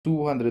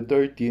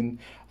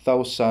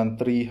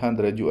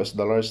$213,300 US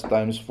dollars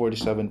times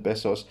 47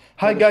 pesos.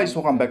 Hi guys,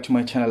 welcome back to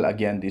my channel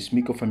again. This is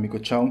Mikko from Mikko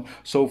Chong.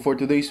 So for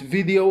today's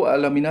video,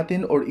 alamin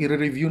natin or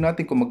i-review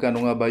natin kung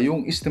magkano nga ba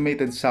yung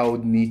estimated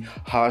sahod ni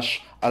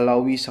Hash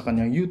Alawi sa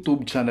kanyang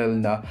YouTube channel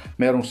na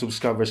merong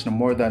subscribers na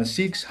more than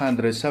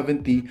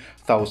 670,000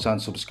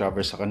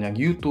 subscribers sa kanyang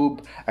YouTube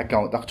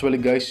account. Actually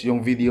guys,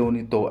 yung video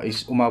nito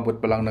is umabot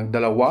pa lang ng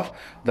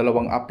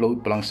dalawang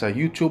upload pa lang sa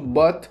YouTube,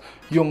 but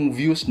yung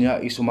views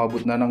niya is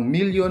umabot na ng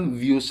million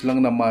views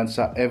lang naman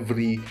sa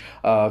every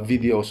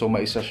video. So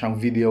may isa siyang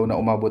video na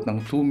umabot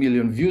ng 2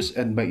 million views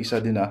and may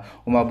isa din na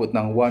umabot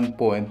ng 1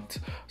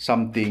 point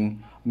something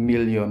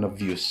million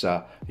of views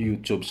sa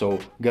YouTube. So,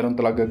 ganun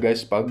talaga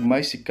guys pag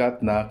may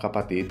sikat na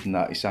kapatid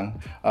na isang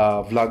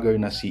vlogger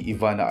na si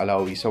Ivana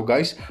Alawi. So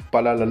guys,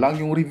 paalala lang,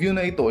 yung review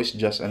na ito is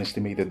just an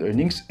estimated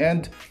earnings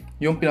and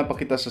yung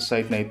pinapakita sa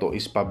site na ito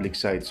is public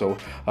site. So,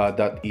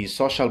 that is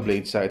Social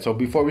Blade site. So,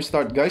 before we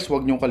start guys,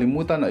 huwag niyong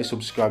kalimutan na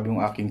i-subscribe yung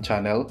aking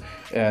channel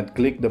and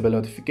click the bell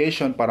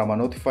notification para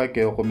ma-notify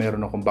kayo kung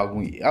meron akong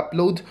bagong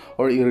i-upload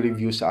or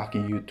i-review sa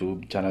aking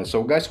YouTube channel.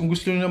 So guys, kung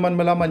gusto niyo naman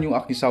malaman yung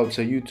aking sahod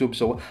sa YouTube,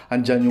 so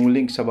andyan yung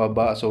link sa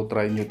baba. So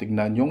try nyo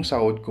tignan yung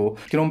sahod ko.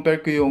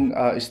 Kinompare ko yung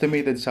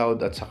estimated sahod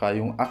at saka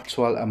yung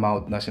actual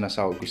amount na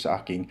sinasahod ko sa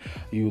aking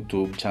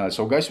YouTube channel.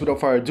 So guys, without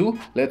further ado,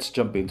 let's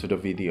jump into the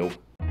video.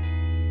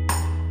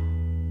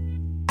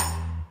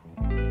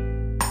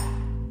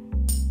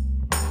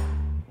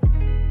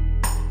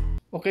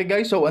 Okay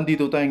guys, so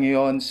andito tayo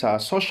ngayon sa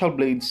Social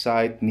Blade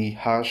site ni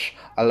Hash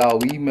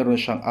Alawi. Meron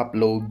siyang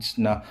uploads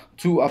na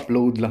 2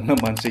 upload lang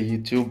naman sa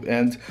YouTube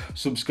and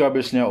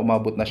subscribers niya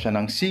umabot na siya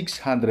ng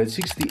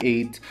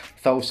 668,000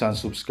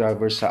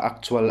 subscribers sa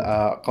actual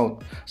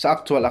account. Sa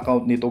actual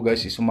account nito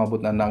guys is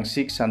umabot na ng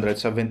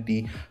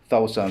 670,000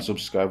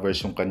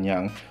 subscribers yung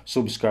kanyang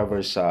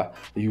subscribers sa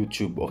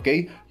YouTube.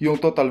 Okay? Yung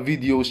total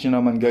videos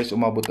niya naman guys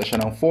umabot na siya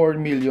ng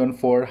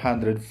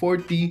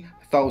 4,440,721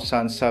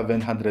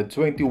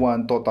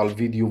 total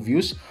video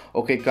views.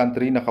 Okay,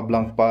 country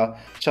naka-blank pa,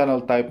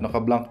 channel type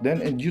naka-blank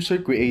din, and user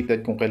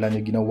created kung kailan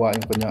niya ginawa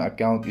yung kanyang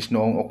account is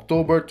noong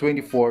October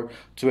 24,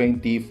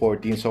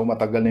 2014. So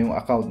matagal na yung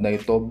account na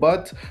ito,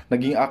 but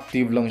naging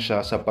active lang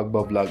siya sa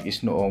pagbablog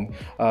is noong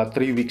 3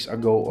 weeks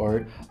ago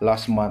or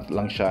last month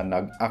lang siya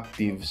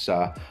nag-active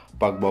sa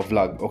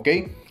pagbablog.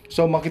 Okay?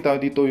 So makita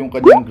dito yung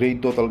kanyang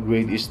grade, total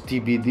grade is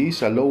TBD,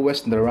 sa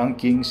lowest na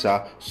ranking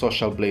sa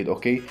Social Blade.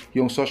 Okay,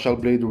 yung Social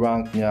Blade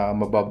rank niya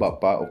mababa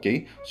pa.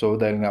 Okay, so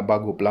dahil nga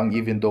bago pa lang,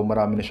 even though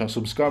marami na siyang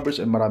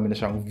subscribers and marami na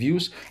siyang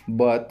views,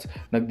 but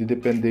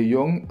nagdidepende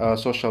yung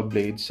Social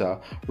Blade sa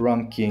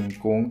ranking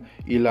kung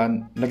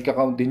ilan,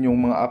 nagka-count din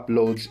yung mga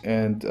uploads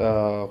and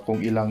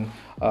kung ilang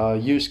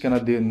years ka na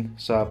din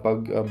sa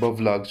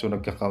pag-vlog, so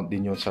nagka-count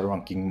din yun sa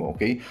ranking mo.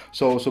 Okay,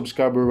 so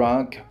subscriber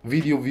rank,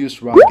 video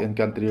views rank, and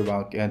country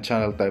rank, and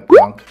channel type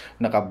rank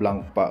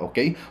naka-blank pa.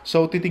 Okay,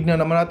 so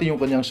titignan naman natin yung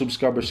kanyang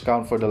subscribers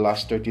count for the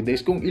last 30 days,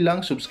 kung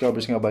ilang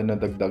subscribers nga ba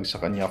nadagdag sa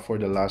kanya for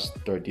the last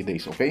 30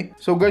 days. Okay,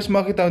 so guys,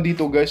 makita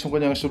dito guys yung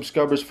kanyang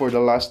subscribers for the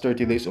last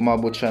 30 days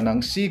umabot siya ng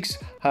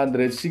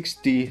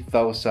 660,000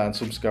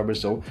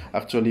 subscribers. So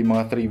actually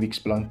mga 3 weeks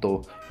pa lang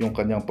to yung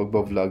kanyang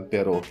pagbablog,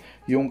 pero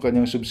yung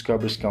kanyang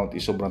subscribers count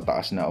is sobrang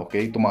taas na.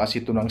 Okay, tumaas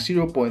ito ng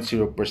 0.0%.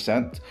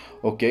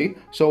 Okay,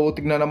 so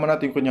tignan naman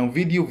natin yung kanyang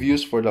video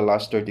views for the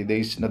last 30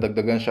 days.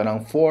 Nadagdagan siya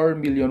ng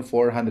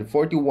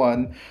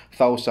 4,441,000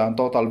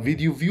 total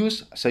video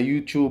views sa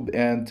YouTube,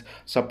 and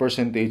sa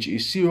percentage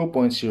is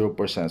 0.0%.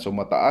 So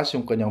mataas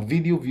yung kanyang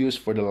video views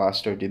for the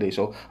last 30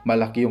 days. So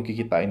malaki yung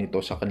kikitain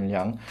nito sa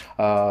kanyang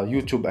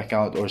YouTube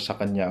account or sa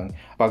kanyang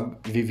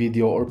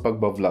pag-video or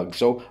pag-vlog.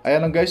 So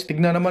ayan lang guys,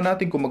 tignan naman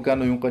natin kung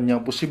magkano yung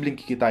kanyang posibleng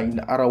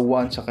kikitain na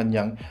arawan sa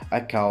kanyang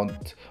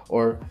account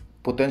or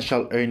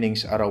potential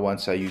earnings arawan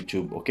sa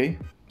YouTube. Okay?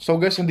 So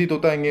guys, nandito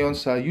tayo ngayon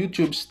sa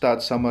YouTube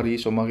stats summary.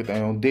 So makita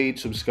nyo yung date,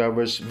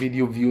 subscribers,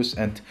 video views,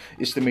 and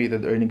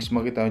estimated earnings.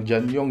 Makita nyo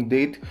dyan yung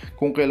date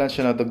kung kailan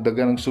siya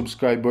nadagdagan ng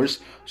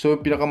subscribers. So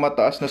yung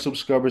pinakamataas na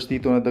subscribers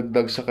dito na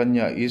dagdag sa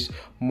kanya is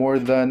more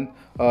than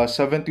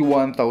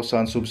 71,000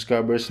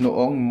 subscribers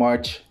noong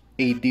March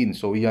 18.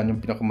 So yan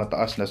yung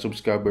pinakamataas na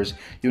subscribers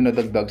yung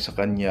nadagdag sa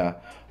kanya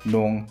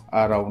nung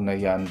araw na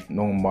yan,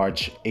 nung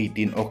March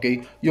 18.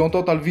 Okay, yung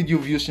total video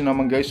views niya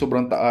naman guys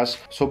sobrang taas,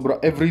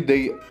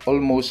 everyday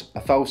almost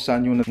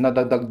 1,000 yung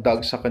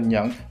nadadagdag sa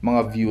kanyang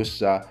mga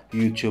views sa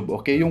YouTube.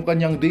 Okay, yung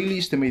kanyang daily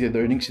estimated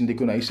earnings hindi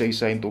ko na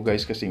isa-isahin to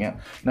guys kasi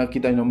nga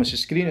nakita nyo naman sa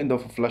screen and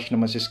flash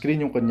naman sa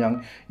screen yung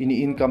kanyang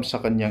ini-income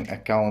sa kanyang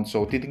account.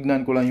 So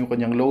titignan ko lang yung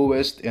kanyang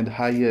lowest and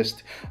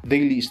highest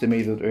daily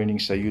estimated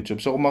earnings sa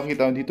YouTube. So kung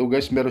makita nyo dito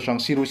guys, meron siyang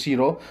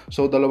 0-0.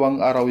 So dalawang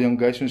araw yan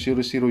guys yung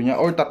 0-0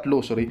 niya, or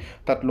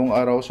tatlong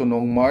araw. So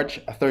noong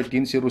March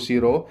 13,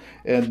 0-0,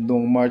 and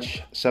noong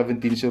March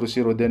 17,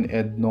 0-0 din,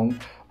 and noong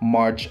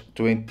March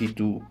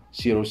 2200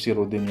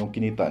 din yung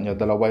kinita niya.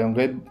 Dalawa yung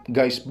red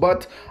guys,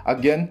 but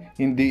again,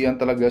 hindi yan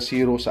talaga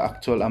zero sa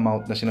actual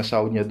amount na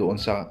sinasahod niya doon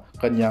sa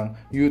kanyang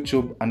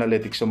YouTube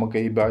Analytics. So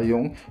magkaiba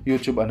yung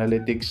YouTube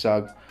Analytics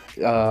sa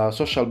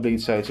social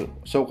blade side.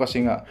 So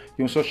kasi nga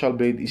yung social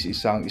blade is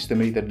isang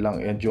estimated lang,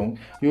 and yung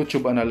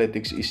YouTube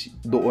Analytics is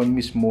doon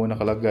mismo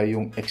nakalagay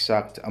yung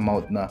exact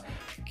amount na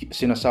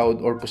sinasahod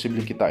or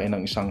posibleng kitain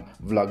ng isang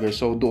vlogger.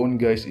 So doon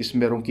guys is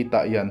merong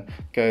kita yan,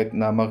 kahit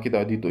na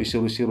makita dito is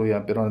 00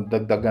 yan, pero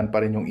dagdagan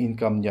pa rin yung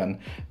income niyan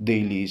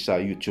daily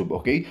sa YouTube.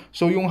 Okay,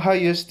 so yung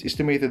highest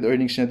estimated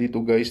earnings niya dito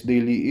guys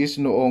daily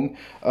is noong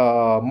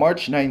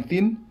March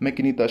 19, may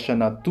kinita siya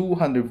na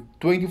 $224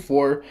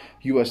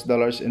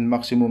 and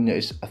maximum niya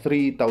is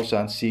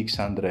 $3,600.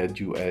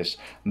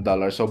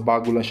 So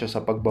bago lang siya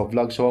sa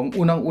pagba-vlog. So ang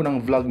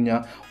unang-unang vlog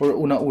niya or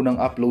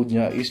unang-unang upload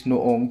niya is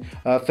noong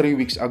 3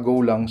 weeks ago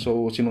lang.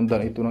 So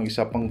sinundan ito ng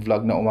isa pang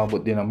vlog na umabot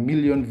din ng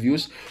million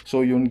views.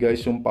 So yun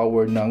guys yung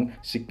power ng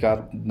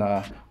sikat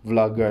na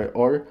vlogger,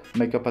 or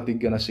may kapatid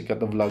ka na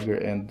sikat na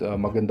vlogger and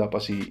maganda pa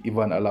si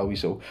Ivan Alawi.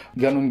 So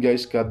ganun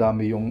guys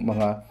kadami yung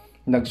mga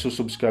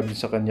nagsusubscribe din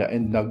sa kanya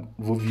and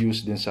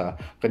nag-views din sa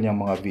kanyang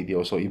mga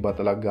video. So iba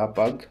talaga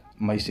pag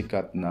may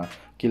sikat na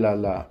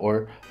kilala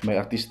or may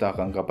artista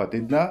kang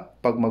kapatid na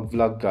pag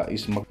mag-vlog ka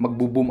is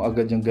magbo-boom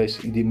agad yan guys.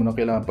 Hindi mo na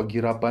kailangan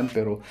paghirapan,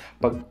 pero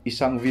pag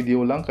isang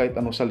video lang kahit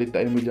anong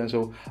salitain mo dyan,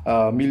 so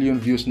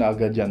million views na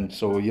agad yan.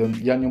 So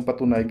yan yung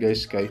patunay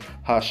guys kay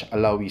Hash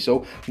Alawi.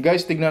 So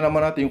guys, tignan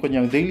naman natin yung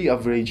kanyang daily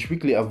average,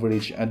 weekly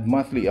average and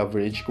monthly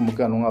average, kung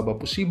magkano nga ba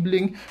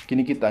posibleng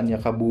kinikita niya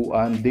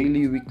kabuuan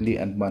daily,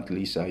 weekly and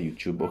monthly sa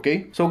YouTube.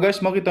 Okay, so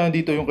guys, makita nyo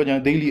dito yung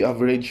kanyang daily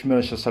average.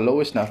 Meron siya sa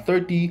lowest na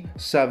 $37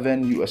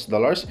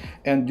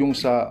 and yung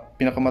sa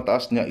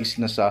pinakamataas niya is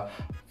nasa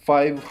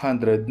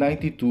 $592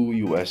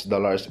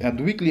 and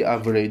weekly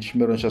average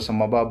meron siya sa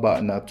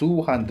mababa na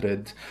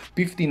 $259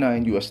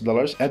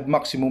 and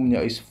maximum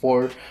niya is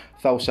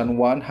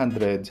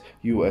 $4,100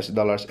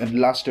 and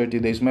last 30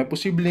 days may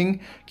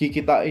posibleng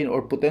kikitain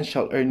or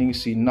potential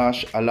earnings si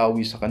Hash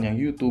Alawi sa kanyang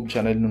YouTube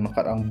channel noong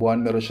nakaraang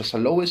buwan. Meron siya sa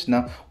lowest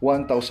na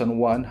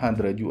 $1,100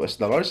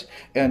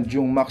 and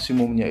yung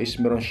maximum niya is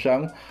meron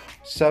siyang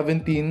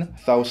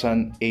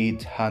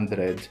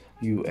 $17,800.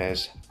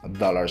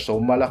 So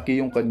malaki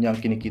yung kanyang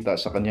kinikita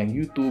sa kanyang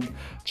YouTube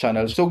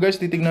channel. So guys,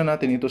 titingnan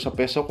natin ito sa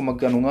peso kung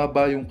magkano nga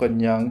ba yung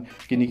kanyang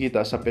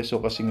kinikita sa peso,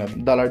 kasi nga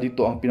dollar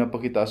dito ang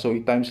pinapakita. So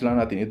i-times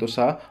lang natin ito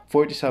sa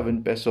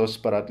 47 pesos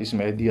para at least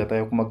may idea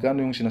tayo kung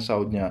magkano yung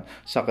sinasahod niya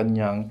sa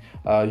kanyang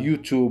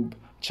YouTube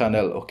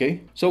channel.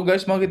 Okay, so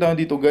guys, makikita nyo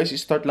dito guys,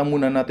 start lang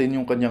muna natin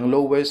yung kanyang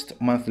lowest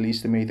monthly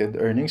estimated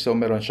earnings. So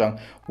meron siyang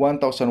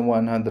 $1,100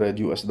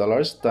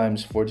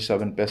 times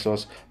 47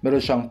 pesos,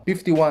 meron siyang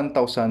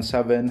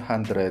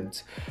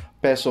 51,700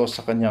 pesos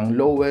sa kanyang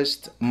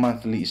lowest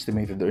monthly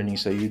estimated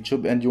earnings sa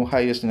YouTube, and yung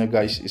highest niya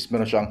guys is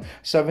meron siyang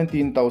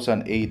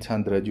 $17,800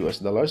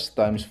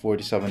 times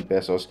 47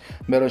 pesos,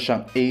 meron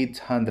siyang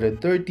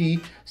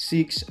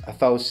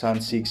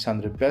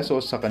 836,600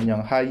 pesos sa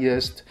kanyang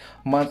highest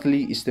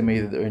monthly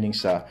estimated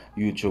earnings sa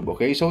YouTube.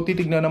 Okay, so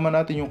titignan naman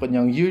natin yung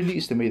kanyang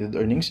yearly estimated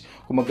earnings,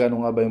 kung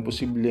magkano nga ba yung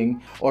posibleng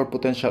or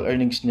potential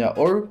earnings niya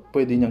or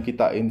pwede niyang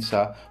kitain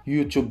sa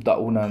YouTube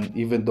taunan,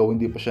 even though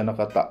hindi pa siya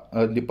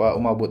hindi pa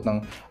umabot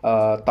ng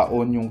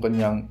taon yung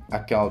kanyang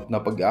account na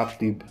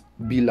pag-active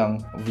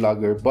bilang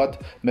vlogger, but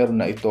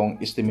meron na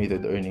itong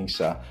estimated earnings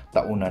sa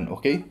taunan.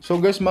 Okay, so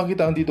guys,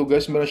 makita ang dito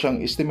guys, meron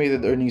siyang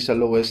estimated earnings sa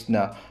lowest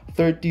na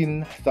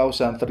 $13,300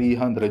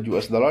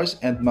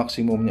 and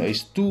maximum niya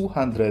is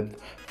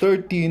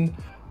 $213,200.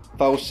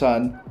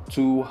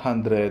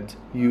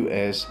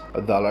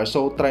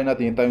 So try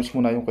natin times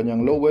muna yung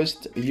kanyang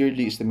lowest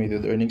yearly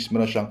estimated earnings.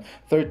 Meron siyang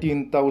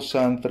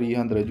 $13,300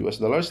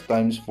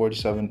 times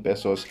 47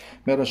 pesos,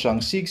 meron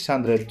siyang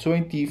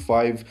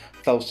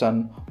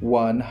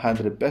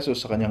 625,100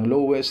 pesos sa kanyang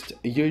lowest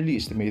yearly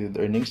estimated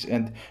earnings,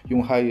 and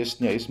yung highest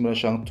niya is meron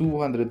siyang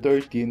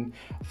 $213,300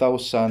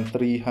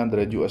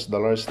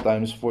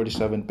 times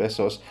 47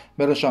 pesos,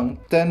 meron siyang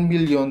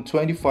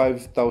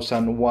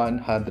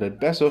 10,025,100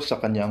 pesos sa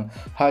kanyang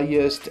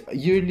highest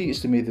yearly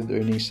estimated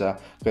earnings sa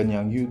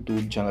kanyang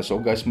YouTube channel.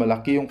 So guys,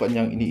 malaki yung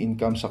kanyang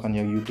ini-income sa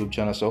kanyang YouTube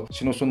channel. So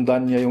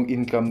sinusundan niya yung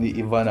income ni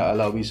Ivan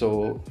Alawi.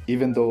 So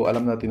even though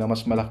alam natin na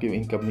mas malaki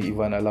yung income ni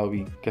Ivan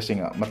Alawi kasi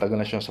nga matagal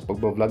na siya sa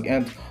pagbablog,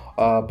 and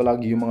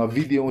palagi yung mga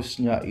videos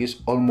niya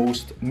is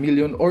almost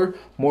million or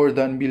more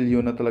than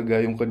million na talaga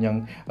yung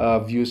kanyang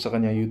views sa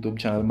kanyang YouTube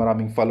channel.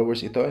 Maraming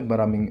followers ito and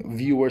maraming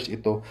viewers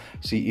ito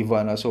si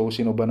Ivana. So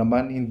sino ba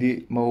naman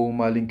hindi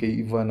mahumaling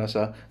kay Ivana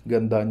sa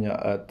ganda niya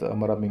at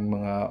maraming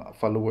mga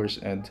followers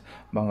and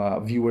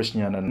mga viewers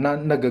niya na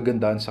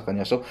nagagandaan sa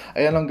kanya. So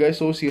ayan lang guys,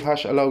 so si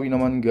Hash Alawi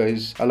naman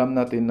guys, alam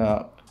natin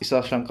na isa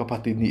siyang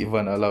kapatid ni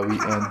Ivan Alawi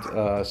and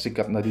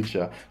sikat na din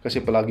siya kasi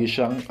palagi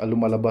siyang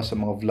lumalabas sa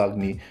mga vlog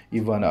ni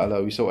Ivan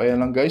Alawi. So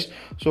ayan lang guys.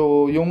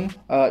 So yung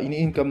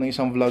ini-income ng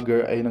isang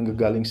vlogger ay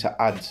nanggagaling sa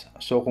ads.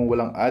 So kung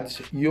walang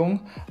ads,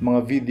 yung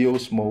mga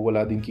videos mo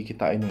wala din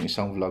kikitain yung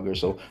isang vlogger.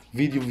 So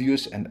video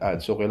views and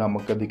ads. So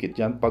kailangan magkadikit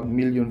yan. Pag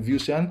million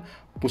views yan,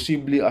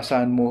 posible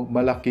asahan mo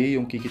malaki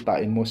yung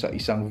kikitain mo sa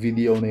isang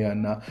video na yan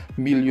na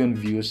million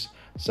views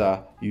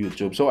sa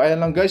YouTube. So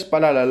ayan lang guys,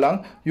 palala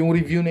lang, yung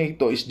review na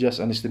ito is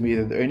just an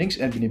estimated earnings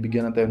and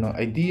binibigyan na tayo ng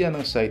idea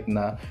ng site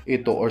na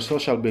ito or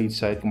social grade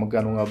site kung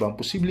magkano nga ba ang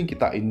posibleng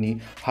kitain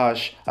ni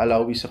Hash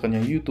Alawi sa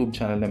kanyang YouTube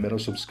channel na mayroong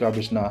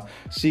subscribers na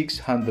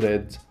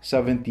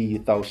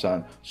 670,000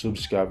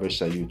 subscribers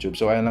sa YouTube.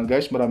 So ayan lang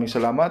guys, maraming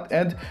salamat,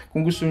 and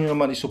kung gusto niyo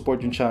naman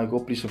i-support yung channel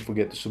ko, please don't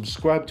forget to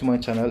subscribe to my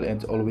channel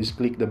and always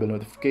click the bell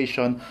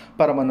notification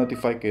para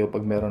ma-notify kayo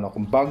pag meron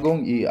akong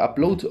bagong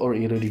i-upload or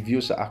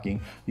i-review sa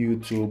aking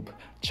YouTube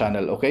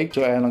channel. Okay,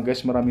 so ayan lang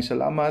guys, maraming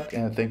salamat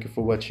and thank you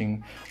for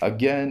watching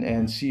again,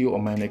 and see you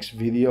on my next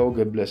video.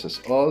 God bless us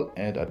all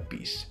and at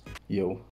peace. Yo.